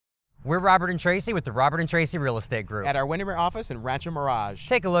We're Robert and Tracy with the Robert and Tracy Real Estate Group. At our Windermere office in Rancho Mirage.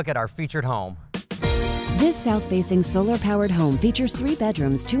 Take a look at our featured home. This south-facing solar-powered home features 3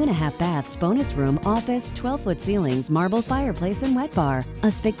 bedrooms, 2.5 baths, bonus room, office, 12-foot ceilings, marble fireplace, and wet bar.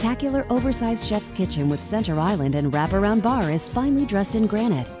 A spectacular oversized chef's kitchen with center island and wraparound bar is finely dressed in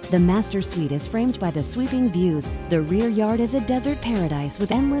granite. The master suite is framed by the sweeping views. The rear yard is a desert paradise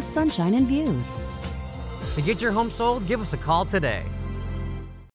with endless sunshine and views. To get your home sold, give us a call today.